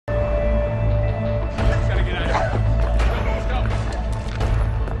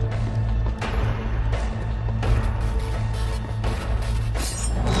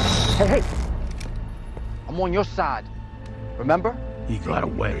I'm on your side. Remember? He got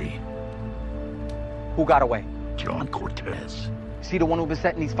away. Who got away? John Cortez. Is he the one who been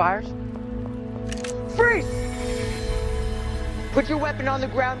setting these fires? Freeze! Put your weapon on the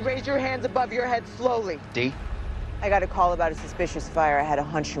ground, raise your hands above your head slowly. D? I got a call about a suspicious fire. I had a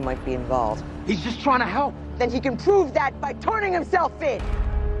hunch you might be involved. He's just trying to help. Then he can prove that by turning himself in.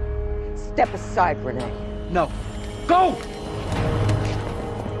 Step aside, Rene. No. Go!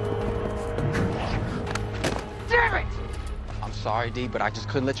 Damn it! I'm sorry, D, but I just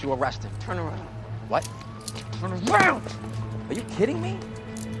couldn't let you arrest him. Turn around. What? Turn around! Are you kidding me?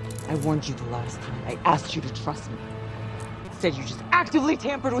 I warned you the last time. I asked you to trust me. Instead, you just actively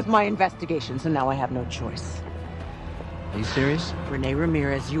tampered with my investigation, so now I have no choice. Are you serious? Rene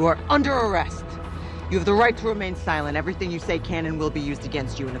Ramirez, you are under arrest. You have the right to remain silent. Everything you say can and will be used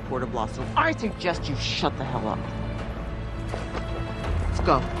against you in a court of law, so I suggest you shut the hell up. Let's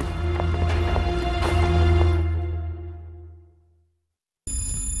go.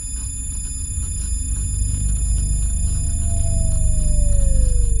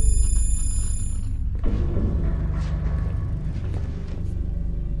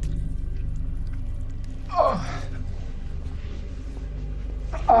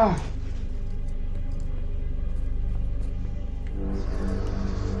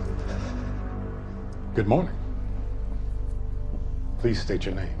 Good morning. Please state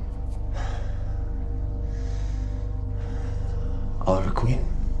your name. Oliver Queen.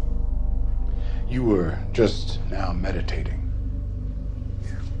 You were just now meditating.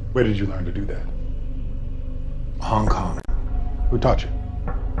 Where did you learn to do that? Hong Kong. Who taught you?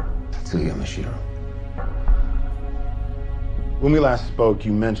 Tatsuya Mashiro. When we last spoke,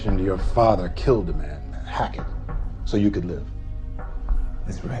 you mentioned your father killed a man, Hackett, so you could live.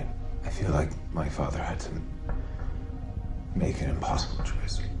 That's right. I feel like my father had to make an impossible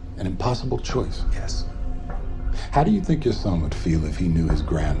choice. An impossible choice? Yes. How do you think your son would feel if he knew his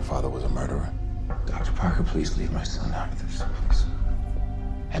grandfather was a murderer? Dr. Parker, please leave my son out of this, please.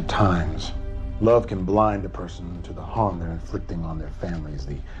 At times, love can blind a person to the harm they're inflicting on their families,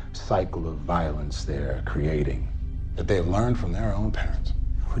 the cycle of violence they're creating, that they have learned from their own parents.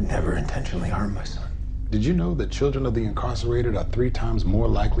 I would never intentionally harm my son. Did you know that children of the incarcerated are 3 times more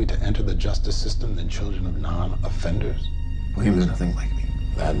likely to enter the justice system than children of non-offenders? William is nothing like me.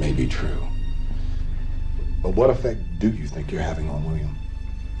 That may be true. But what effect do you think you're having on William?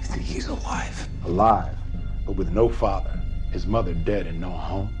 I think he's alive. Alive, but with no father, his mother dead and no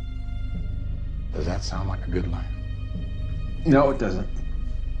home? Does that sound like a good life? No, it doesn't.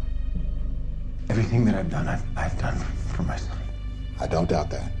 Everything that I've done, I've done for my son. I don't doubt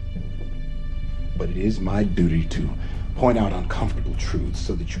that. But it is my duty to point out uncomfortable truths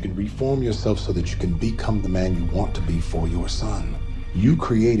so that you can reform yourself so that you can become the man you want to be for your son. You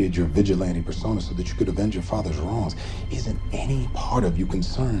created your vigilante persona so that you could avenge your father's wrongs. Isn't any part of you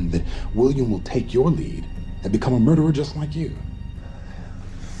concerned that William will take your lead and become a murderer just like you?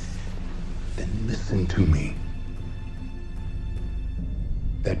 Then listen to me.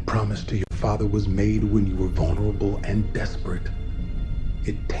 That promise to your father was made when you were vulnerable and desperate.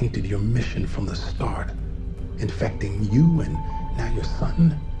 It tainted your mission from the start, infecting you and now your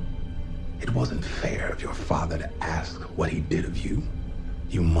son. It wasn't fair of your father to ask what he did of you.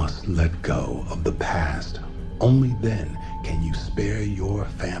 You must let go of the past. Only then can you spare your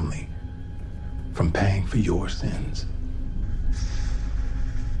family from paying for your sins.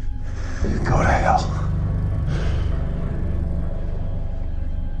 Go to hell.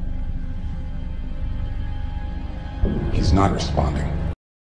 He's not responding.